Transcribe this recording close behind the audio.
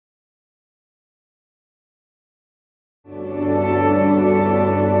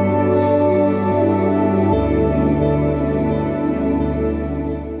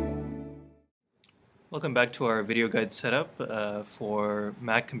Welcome back to our video guide setup for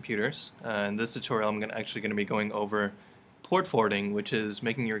Mac computers. In this tutorial I'm actually going to be going over port forwarding, which is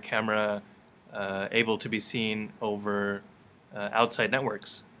making your camera able to be seen over outside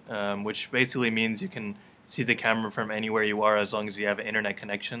networks, which basically means you can see the camera from anywhere you are as long as you have an internet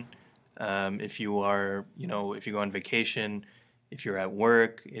connection. If you are, if you go on vacation, if you're at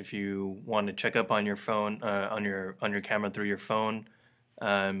work, if you want to check up on your phone, on your camera through your phone,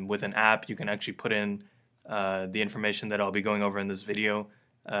 with an app, you can actually put in the information that I'll be going over in this video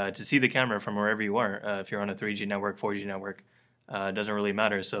to see the camera from wherever you are. If you're on a 3G network, 4G network, it doesn't really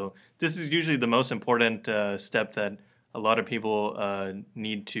matter. So this is usually the most important step that a lot of people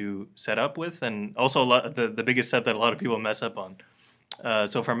need to set up with, and also the biggest step that a lot of people mess up on.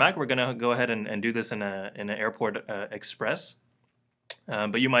 So for Mac, we're going to go ahead and do this in an Airport Express,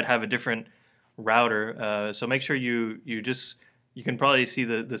 but you might have a different router. So make sure you can probably see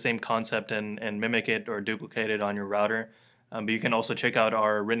the same concept and mimic it or duplicate it on your router. But you can also check out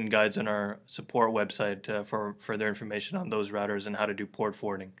our written guides on our support website for further information on those routers and how to do port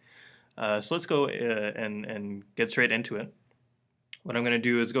forwarding. So let's go and get straight into it. What I'm going to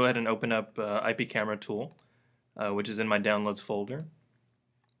do is go ahead and open up IP Camera Tool, which is in my Downloads folder.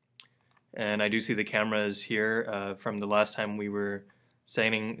 And I do see the cameras here from the last time we were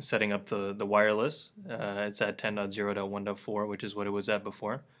setting up the wireless. It's at 10.0.1.4, which is what it was at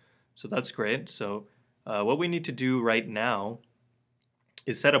before. So that's great. So what we need to do right now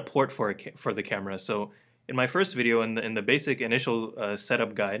is set a port for the camera. So in my first video, in the basic initial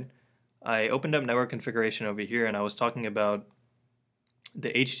setup guide, I opened up network configuration over here, and I was talking about the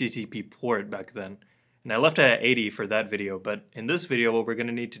HTTP port back then. And I left it at 80 for that video, but in this video what we're going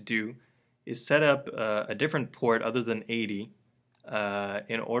to need to do is set up a different port other than 80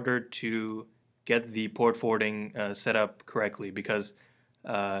 in order to get the port forwarding set up correctly, because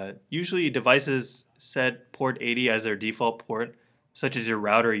usually devices set port 80 as their default port, such as your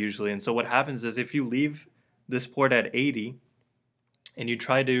router usually. And so what happens is if you leave this port at 80 and you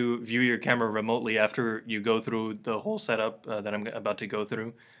try to view your camera remotely after you go through the whole setup that I'm about to go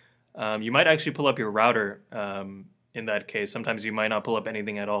through, you might actually pull up your router in that case. Sometimes you might not pull up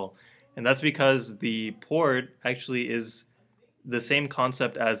anything at all. And that's because the port actually is the same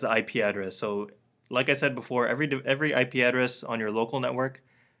concept as the IP address. So like I said before, every IP address on your local network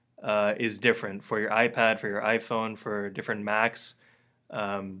is different for your iPad, for your iPhone, for different Macs.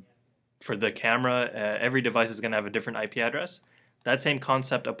 For the camera, every device is going to have a different IP address. That same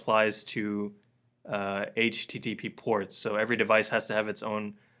concept applies to HTTP ports. So every device has to have its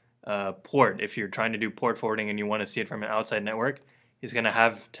own port. If you're trying to do port forwarding and you want to see it from an outside network, it's going to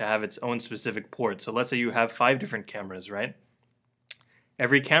have its own specific port. So let's say you have 5 different cameras, right?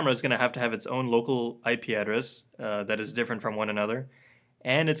 Every camera is going to have its own local IP address that is different from one another,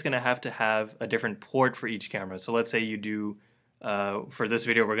 and it's going to have a different port for each camera. So let's say you do, for this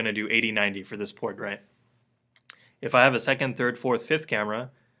video, we're going to do 8090 for this port, right? If I have a second, third, fourth, fifth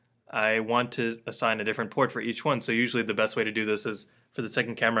camera, I want to assign a different port for each one. So usually the best way to do this is, for the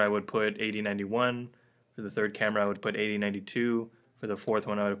second camera, I would put 8091. For the third camera, I would put 8092. For the fourth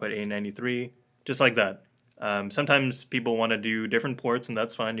one, I would put 8093, just like that. Sometimes people want to do different ports, and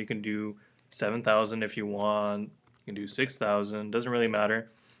that's fine. You can do 7,000 if you want. You can do 6,000. Doesn't really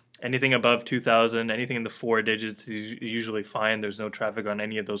matter. Anything above 2,000, anything in the 4 digits is usually fine. There's no traffic on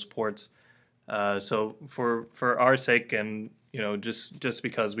any of those ports. So for our sake, and just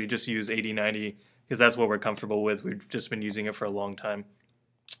because we just use 8090, because that's what we're comfortable with. We've just been using it for a long time.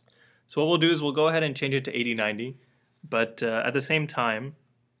 So what we'll do is we'll go ahead and change it to 8090. But at the same time,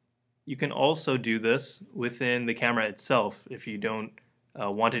 you can also do this within the camera itself if you don't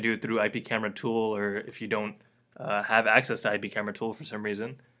want to do it through IP Camera Tool, or if you don't have access to IP Camera Tool for some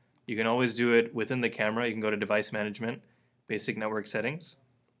reason. You can always do it within the camera. You can go to Device Management, Basic Network Settings,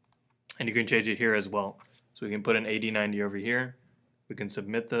 and you can change it here as well. So we can put an 8090 over here. We can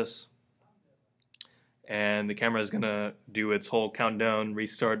submit this, and the camera is going to do its whole countdown,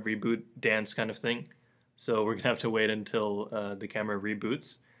 restart, reboot, dance kind of thing. So we're going to have to wait until the camera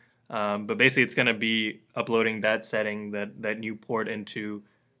reboots. But basically it's going to be uploading that setting, that new port, into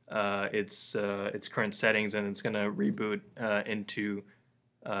its current settings, and it's going to reboot into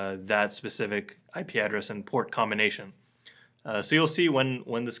that specific IP address and port combination. So you'll see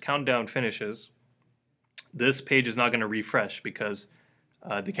when this countdown finishes, this page is not going to refresh because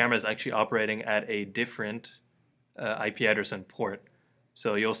the camera is actually operating at a different IP address and port.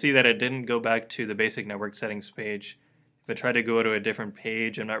 So you'll see that it didn't go back to the basic network settings page. If I try to go to a different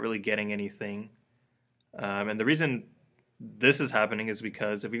page, I'm not really getting anything. And the reason this is happening is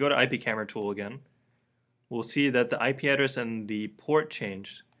because if we go to IP Camera Tool again, we'll see that the IP address and the port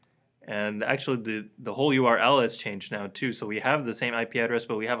changed. And actually the whole URL has changed now too. So we have the same IP address,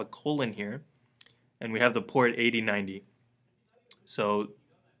 but we have a colon here, and we have the port 8090. So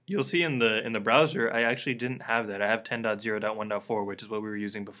you'll see in the browser, I actually didn't have that. I have 10.0.1.4, which is what we were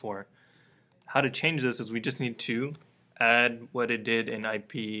using before. How to change this is we just need to add what it did in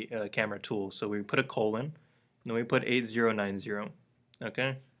IP camera tool. So we put a colon, and then we put 8090.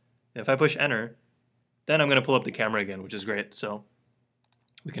 Okay? If I push enter, then I'm going to pull up the camera again, which is great. So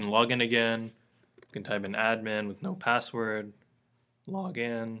we can log in again. We can type in admin with no password. Log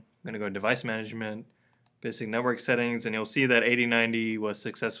in. I'm going to go to device management, basic network settings, and you'll see that 8090 was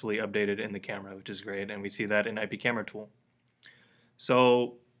successfully updated in the camera, which is great. And we see that in IP camera tool.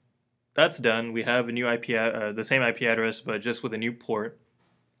 So that's done. We have a new the same IP address, but just with a new port.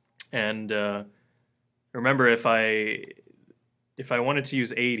 And remember, if I wanted to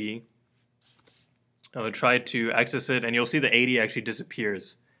use 80, I would try to access it, and you'll see the 80 actually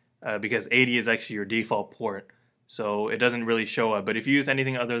disappears because 80 is actually your default port, so it doesn't really show up. But if you use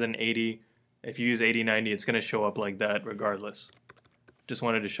anything other than 80, if you use 8090, it's going to show up like that regardless. Just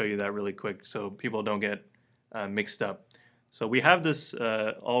wanted to show you that really quick so people don't get mixed up. So we have this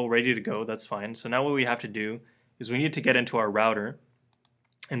all ready to go. That's fine. So now what we have to do is we need to get into our router,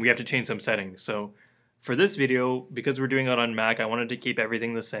 and we have to change some settings. So for this video, because we're doing it on Mac, I wanted to keep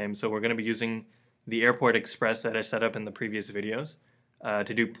everything the same. So we're going to be using the Airport Express that I set up in the previous videos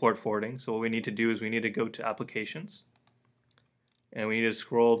to do port forwarding. So what we need to do is we need to go to Applications, and we need to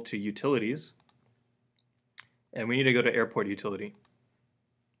scroll to Utilities, and we need to go to Airport Utility.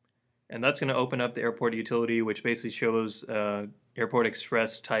 And that's going to open up the Airport Utility, which basically shows Airport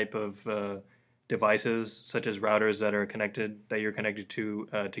Express type of devices, such as routers that are connected, that you're connected to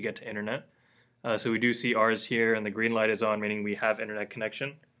get to internet. So we do see ours here, and the green light is on, meaning we have internet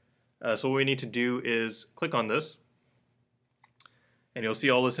connection. So what we need to do is click on this, and you'll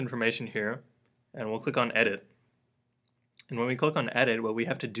see all this information here, and we'll click on Edit. And when we click on Edit, what we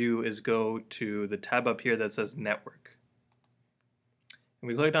have to do is go to the tab up here that says Network. And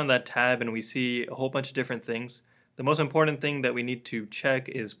we clicked on that tab, and we see a whole bunch of different things. The most important thing that we need to check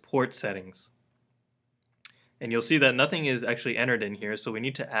is port settings. And you'll see that nothing is actually entered in here, so we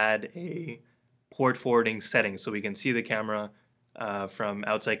need to add a port forwarding setting so we can see the camera from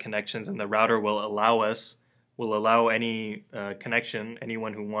outside connections, and the router will allow any connection,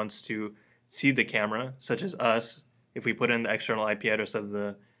 anyone who wants to see the camera, such as us. If we put in the external IP address of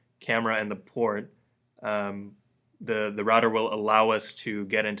the camera and the port, the router will allow us to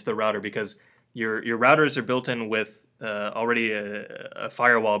get into the router, because your routers are built in with already a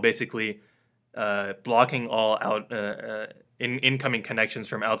firewall, basically blocking all incoming connections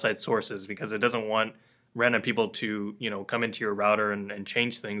from outside sources, because it doesn't want random people to come into your router and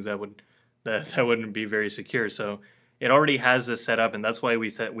change things that wouldn't be very secure. So it already has this set up, and that's why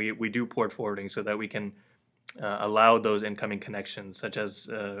we do port forwarding, so that we can allow those incoming connections, such as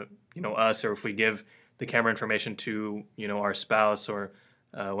us, or if we give the camera information to our spouse or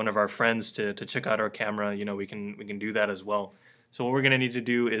one of our friends to check out our camera, we can do that as well. So what we're going to need to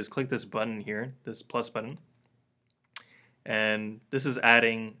do is click this button here, this plus button, and this is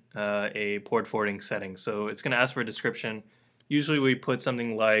adding a port forwarding setting. So it's going to ask for a description. Usually we put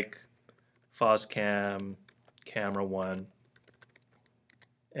something like Foscam camera 1,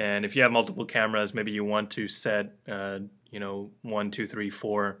 and if you have multiple cameras, maybe you want to set 1, 2, 3,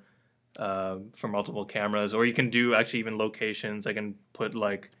 4 for multiple cameras, or you can do actually even locations. I can put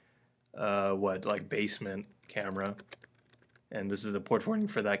like basement camera, and this is the port forwarding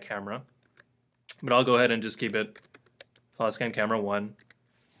for that camera. But I'll go ahead and just keep it Foscam camera 1.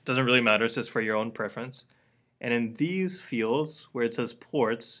 Doesn't really matter, it's just for your own preference. And in these fields where it says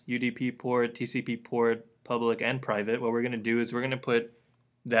ports, UDP port, TCP port, public and private, what we're going to do is we're going to put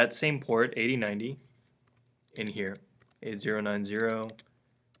that same port 8090 in here, 8090,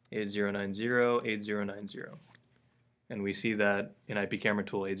 8090, 8090. And we see that in IP camera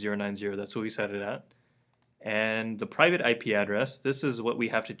tool 8090, that's what we set it at. And the private IP address, this is what we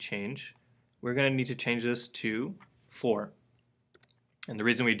have to change. We're going to need to change this to 4. And the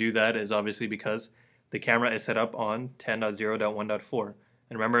reason we do that is obviously because the camera is set up on 10.0.1.4.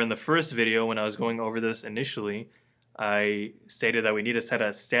 And remember, in the first video when I was going over this initially, I stated that we need to set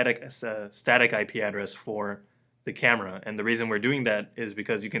a static IP address for the camera. And the reason we're doing that is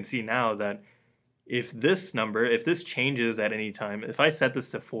because you can see now that if this changes at any time, if I set this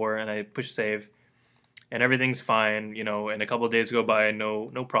to 4 and I push save and everything's fine, and a couple of days go by,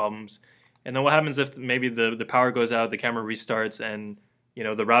 no problems. And then what happens if maybe the power goes out, the camera restarts, and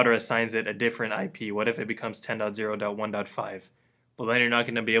the router assigns it a different IP? What if it becomes 10.0.1.5? Well, then you're not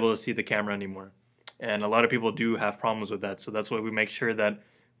going to be able to see the camera anymore. And a lot of people do have problems with that. So that's why we make sure that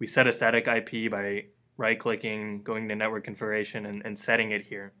we set a static IP by right-clicking, going to network configuration, and setting it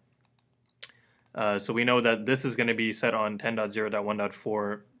here. So we know that this is going to be set on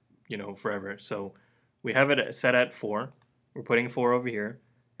 10.0.1.4, forever. So we have it set at 4. We're putting 4 over here.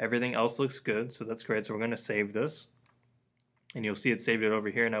 Everything else looks good, so that's great. So we're going to save this. And you'll see it saved it over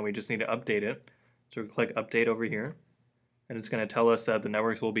here. Now we just need to update it. So we click Update over here. And it's going to tell us that the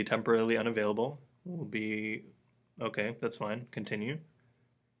networks will be temporarily unavailable. Okay, that's fine. Continue.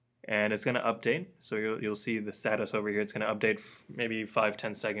 And it's going to update. So you'll see the status over here. It's going to update maybe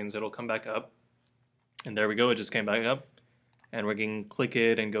 5-10 seconds. It'll come back up. And there we go. It just came back up. And we can click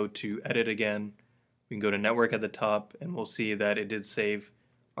it and go to Edit again. We can go to Network at the top, and we'll see that it did save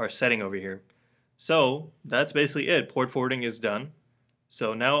our setting over here. So that's basically it. Port forwarding is done.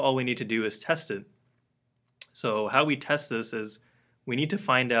 So now all we need to do is test it. So how we test this is we need to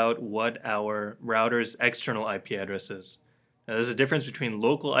find out what our router's external IP address is. Now, there's a difference between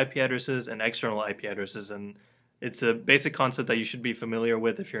local IP addresses and external IP addresses, and it's a basic concept that you should be familiar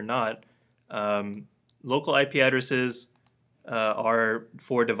with if you're not. Local IP addresses are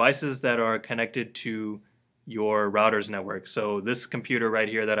for devices that are connected to your router's network. So this computer right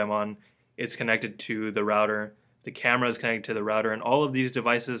here that I'm on, it's connected to the router. The camera is connected to the router, and all of these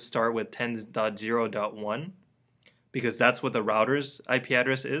devices start with 10.0.1 because that's what the router's IP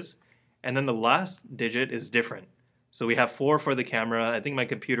address is. And then the last digit is different. So we have 4 for the camera. I think my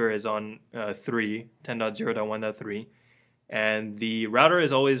computer is on 3, 10.0.1.3. And the router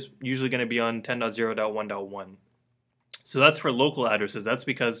is always usually going to be on 10.0.1.1. So that's for local addresses. That's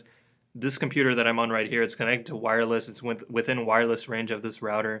because this computer that I'm on right here, it's connected to wireless. It's within wireless range of this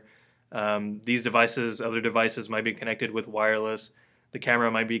router. These devices, other devices might be connected with wireless. The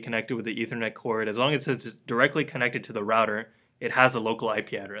camera might be connected with the Ethernet cord. As long as it's directly connected to the router, it has a local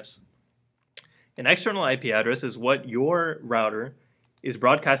IP address. An external IP address is what your router is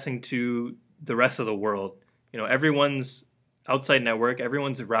broadcasting to the rest of the world. Everyone's outside network,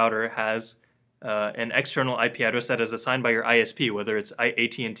 everyone's router has an external IP address that is assigned by your ISP, whether it's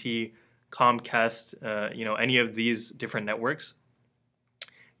AT&T, Comcast, any of these different networks.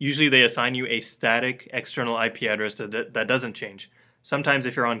 Usually they assign you a static external IP address that doesn't change. Sometimes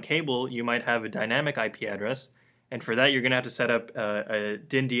if you're on cable, you might have a dynamic IP address, and for that you're going to have to set up a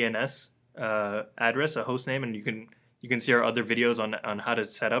DIN DNS address, a host name, and you can see our other videos on how to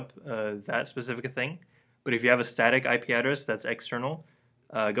set up that specific thing. But if you have a static IP address that's external,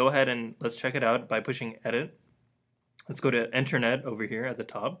 go ahead and let's check it out by pushing Edit. Let's go to Internet over here at the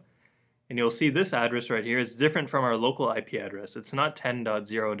top, and you'll see this address right here is different from our local IP address. It's not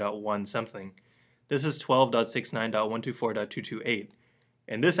 10.0.1 something. This is 12.69.124.228,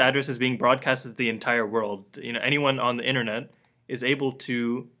 and this address is being broadcasted to the entire world. Anyone on the internet is able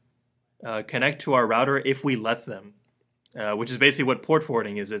to connect to our router if we let them, which is basically what port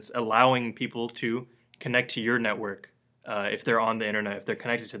forwarding is. It's allowing people to connect to your network if they're on the internet, if they're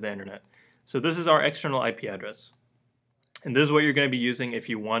connected to the internet. So this is our external IP address. And this is what you're going to be using if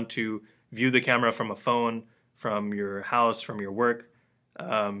you want to view the camera from a phone, from your house, from your work.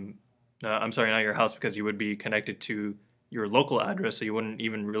 I'm sorry, not your house, because you would be connected to your local address, so you wouldn't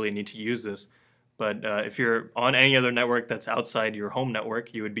even really need to use this. But if you're on any other network that's outside your home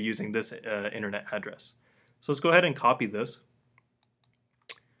network, you would be using this internet address. So let's go ahead and copy this.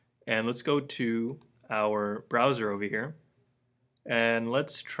 And let's go to our browser over here. And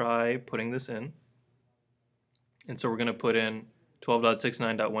let's try putting this in. And so we're going to put in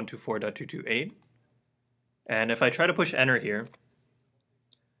 12.69.124.228. And if I try to push enter here,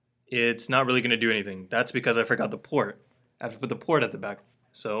 it's not really going to do anything. That's because I forgot the port. I have to put the port at the back.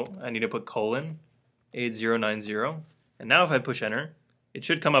 So I need to put :8090. And now if I push enter, it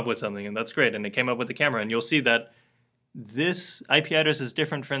should come up with something, and that's great. And it came up with the camera. And you'll see that this IP address is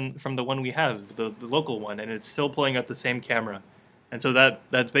different from the one we have, the local one, and it's still pulling up the same camera. And so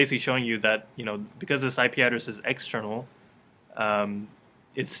that's basically showing you that, because this IP address is external,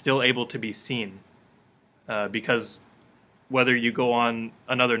 it's still able to be seen. Because whether you go on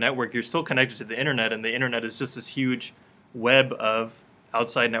another network, you're still connected to the internet, and the internet is just this huge web of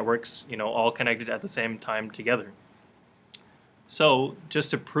outside networks, all connected at the same time together. So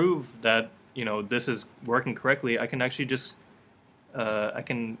just to prove that, this is working correctly, I can actually just, I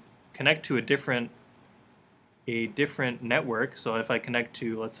can connect to a different network. So if I connect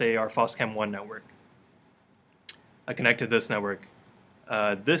to, let's say, our Foscam 1 network, I connect to this network.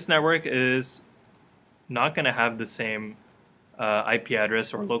 This network is not going to have the same IP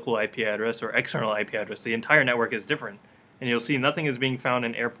address or local IP address or external IP address. The entire network is different. And you'll see nothing is being found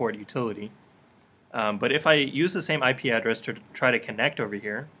in airport utility. But if I use the same IP address to try to connect over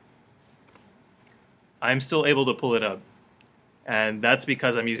here, I'm still able to pull it up. and that's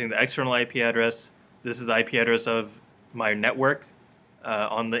because I'm using the external IP address. This is the IP address of my network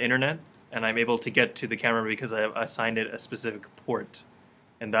on the internet, and I'm able to get to the camera because I have assigned it a specific port,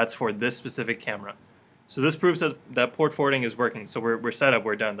 and that's for this specific camera. So this proves that port forwarding is working. So we're set up,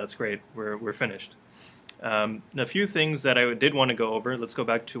 we're done, that's great, we're finished. A few things that I did want to go over. Let's go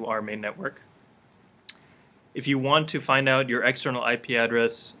back to our main network. If you want to find out your external IP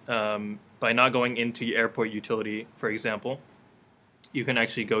address by not going into your airport utility, for example, you can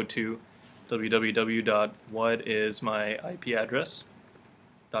actually go to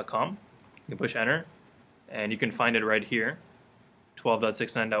www.whatismyipaddress.com. You can push enter, and you can find it right here,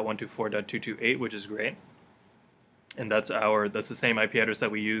 12.69.124.228, which is great. And that's the same IP address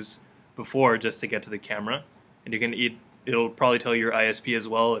that we used before just to get to the camera. And you can it'll probably tell your ISP as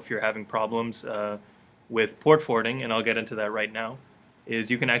well if you're having problems with port forwarding, and I'll get into that right now.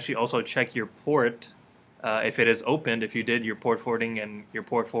 Is you can actually also check your port if it is opened. If you did your port forwarding and your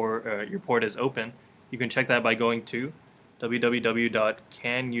port is open, you can check that by going to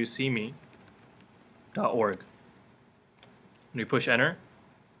www.canyousseeme.org. And you push enter,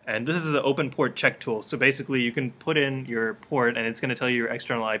 and this is an open port check tool. So basically you can put in your port, and it's going to tell you your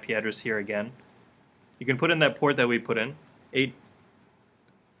external IP address here again. You can put in that port that we put in,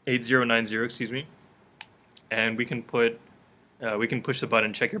 8090, excuse me, and we can push the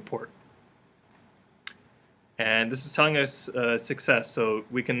button, check your port. And this is telling us success, so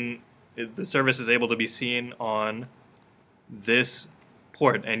the service is able to be seen on this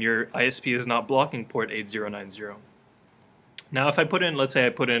port, and your ISP is not blocking port 8090. Now if I put in, let's say I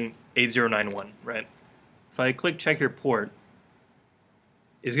put in 8091, right? If I click check your port,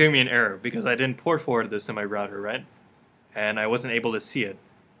 it's giving me an error because I didn't port forward this in my router, right? And I wasn't able to see it.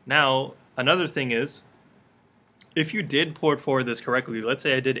 Now, another thing is, if you did port forward this correctly, let's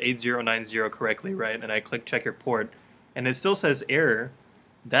say I did 8090 correctly, right? And I click check your port, and it still says error,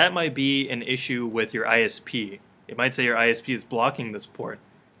 that might be an issue with your ISP. It might say your ISP is blocking this port,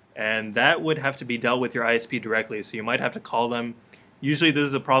 and that would have to be dealt with your ISP directly. So you might have to call them. Usually this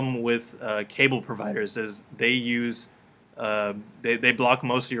is a problem with cable providers, as they use they block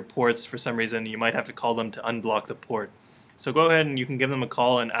most of your ports for some reason. You might have to call them to unblock the port. So go ahead and you can give them a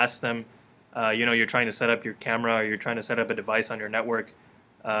call and ask them, you're trying to set up your camera, or you're trying to set up a device on your network,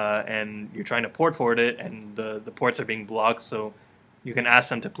 and you're trying to port forward it, and the ports are being blocked. So you can ask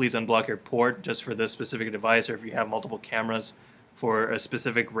them to please unblock your port just for this specific device, or if you have multiple cameras for a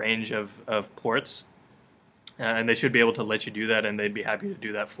specific range of ports. And they should be able to let you do that, and they'd be happy to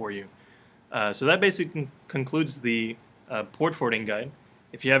do that for you. So that basically concludes the port forwarding guide.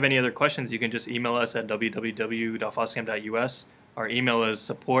 If you have any other questions, you can just email us at www.foscam.us. Our email is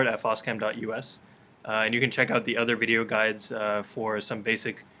support@foscam.us. And you can check out the other video guides for some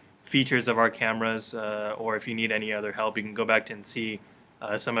basic features of our cameras, or if you need any other help, you can go back and see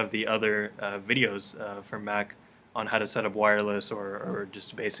some of the other videos from Mac on how to set up wireless or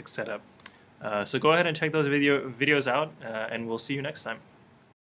just basic setup. So go ahead and check those videos out, and we'll see you next time.